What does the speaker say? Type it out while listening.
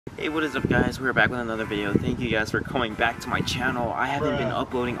Hey, what is up guys? We're back with another video. Thank you guys for coming back to my channel. I haven't been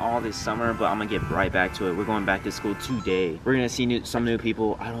uploading all this summer, but I'm gonna get right back to it. We're going back to school today. We're gonna see some new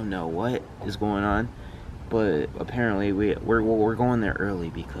people. I don't know what is going on, but apparently we're going there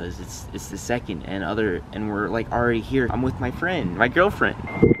early because it's the second and we're like already here. I'm with my friend, my girlfriend.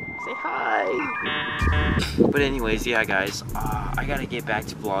 Say hi. But anyways, yeah guys, I gotta get back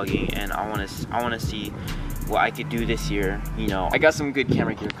to vlogging, and I wanna see what I could do this year. You know, I got some good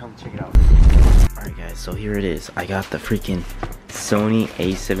camera gear. Come check it out. Alright guys, so here it is. I got the freaking Sony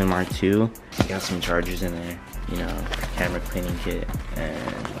A7 Mark II. I got some chargers in there, you know, camera cleaning kit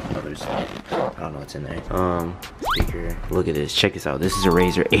and other stuff. I don't know what's in there. Speaker. Look at this. Check this out. This is a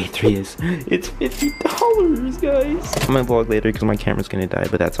Razer A3S. It's $50, guys. I'm gonna vlog later because my camera's gonna die,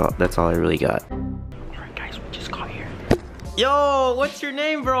 but that's all I really got. Alright guys, we just got here. Yo, what's your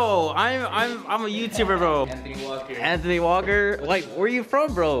name, bro? I'm a YouTuber, bro. Anthony Walker. Anthony Walker? Like, where are you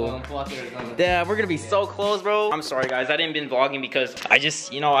from, bro? Yeah, we're gonna be so close, bro. I'm sorry, guys. I didn't been vlogging because I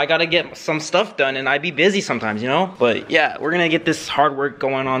just, you know, I gotta get some stuff done, and I be busy sometimes, you know? But yeah, we're gonna get this hard work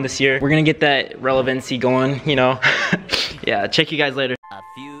going on this year. We're gonna get that relevancy going, you know? Yeah, check you guys later. A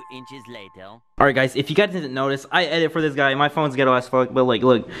few inches later. Alright guys, if you guys didn't notice, I edit for this guy. My phone's ghetto as fuck, but like,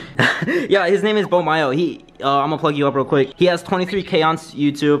 look. Yeah, his name is Bo Mayo. I'm gonna plug you up real quick. He has 23K on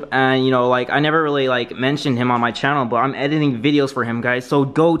YouTube, and you know, like, I never really like mentioned him on my channel, but I'm editing videos for him, guys. So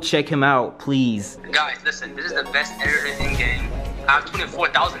go check him out, please. Guys, listen, this is the best editor in game. I have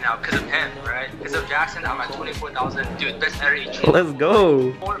 24,000 now because of him, right? Because of Jackson, I'm at 24,000. Dude, best editor in game. Let's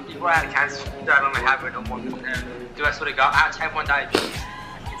go. 4 people had cancer. I don't have it no more. Dude, I swear to God, I had type 1 diabetes.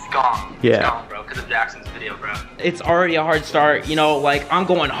 It's gone. Yeah. It's gone, bro, because of Jackson's video, bro. It's already a hard start, you know, like, I'm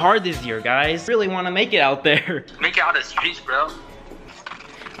going hard this year, guys. Really want to make it out there. Make it out of the streets, bro. Oh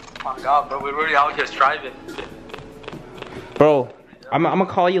my God, bro, we're really out here striving. Bro, I'm gonna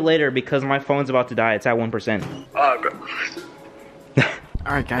call you later because my phone's about to die. It's at 1%. Alright, bro.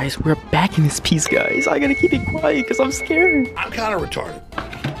 Alright guys, we're back in this piece, guys. I gotta keep it quiet because I'm scared. I'm kind of retarded.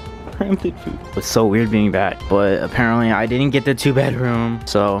 It was so weird being back, but apparently I didn't get the 2-bedroom,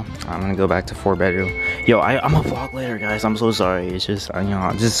 so I'm gonna go back to 4-bedroom. Yo, I'm gonna vlog later, guys. I'm so sorry. It's just, you know,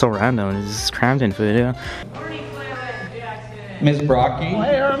 it's just so random. It's just crammed in food, yeah. Miss Brocky,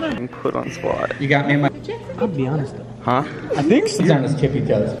 And put on spot. you got me in my... I'll be honest though. Huh? I think so. On his tippy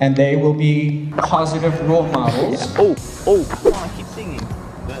toes. And they will be positive role models. Oh, come on, keep singing.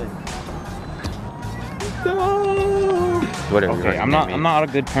 Good. Whatever. Okay, I'm not a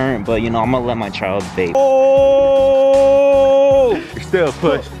good parent, but you know, I'm gonna let my child bake. Oh! You're still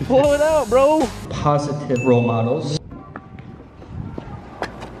push. Pull it out, bro. Positive role models.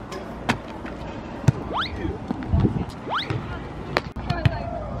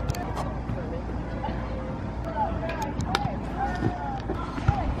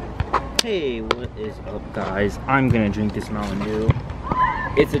 Hey, what is up, guys? I'm gonna drink this Mountain Dew.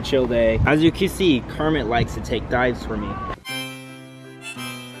 It's a chill day. As you can see, Kermit likes to take dives for me.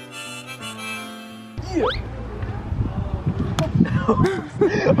 Yeah.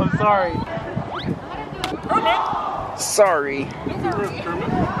 I'm sorry. Kermit! Sorry.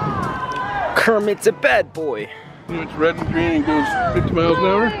 Kermit's a bad boy. It's red and green and goes 50 miles an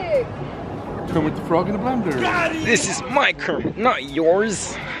hour. Kermit the Frog in a blender. This is my Kermit, not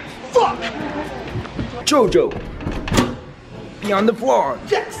yours. Fuck! Jojo! Be on the floor.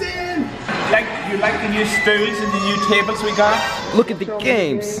 Jackson! You like the new stools and the new tables we got? Look at the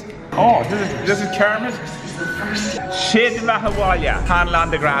games. Oh, this is Kermit. Shade la Hawalia, Han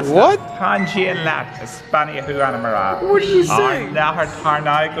Landegrass. What? Han Jane Lat, Spania Huanamara. What are you saying? Nahar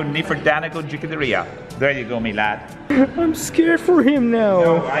Tarnago, Niferdanico Jicaderia. There you go, me lad. I'm scared for him now.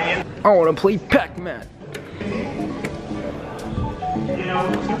 No, I want to play Pac-Man. you know,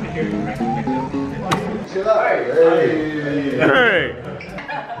 Hey.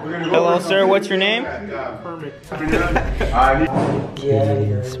 Hello, sir. What's your name?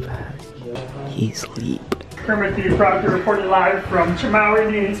 He's asleep. Kermit, the proud to report live from Chemawa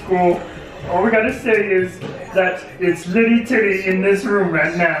Indian School. All we gotta say is that it's litty titty in this room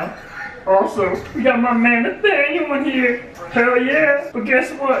right now. Also, we got my man Nathaniel in here. Hell yeah! But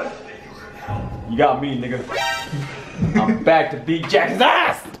guess what? You got me, nigga. I'm back to beat Jackson's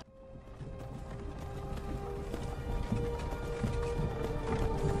ass!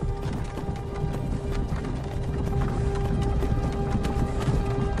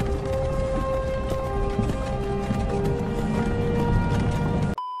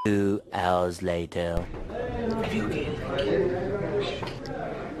 Two hours later. I feel okay.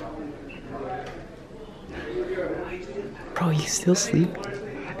 Bro, you still sleeping? I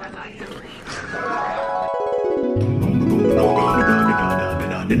thought you were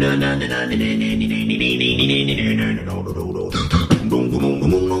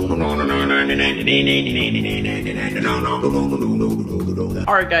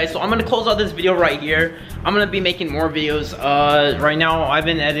Alright guys, so I'm gonna close out this video right here. I'm gonna be making more videos. Right now I've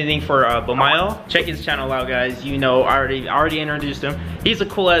been editing for Bomayo. Check his channel out, guys. You know, I already introduced him. He's a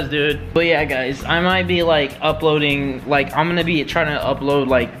cool ass dude. But yeah guys, I might be like uploading, like I'm gonna be trying to upload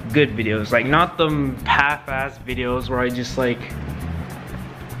like good videos, like not the half-ass videos where I just like,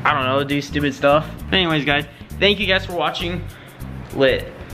 I don't know, do stupid stuff. Anyways guys, thank you guys for watching. Lit.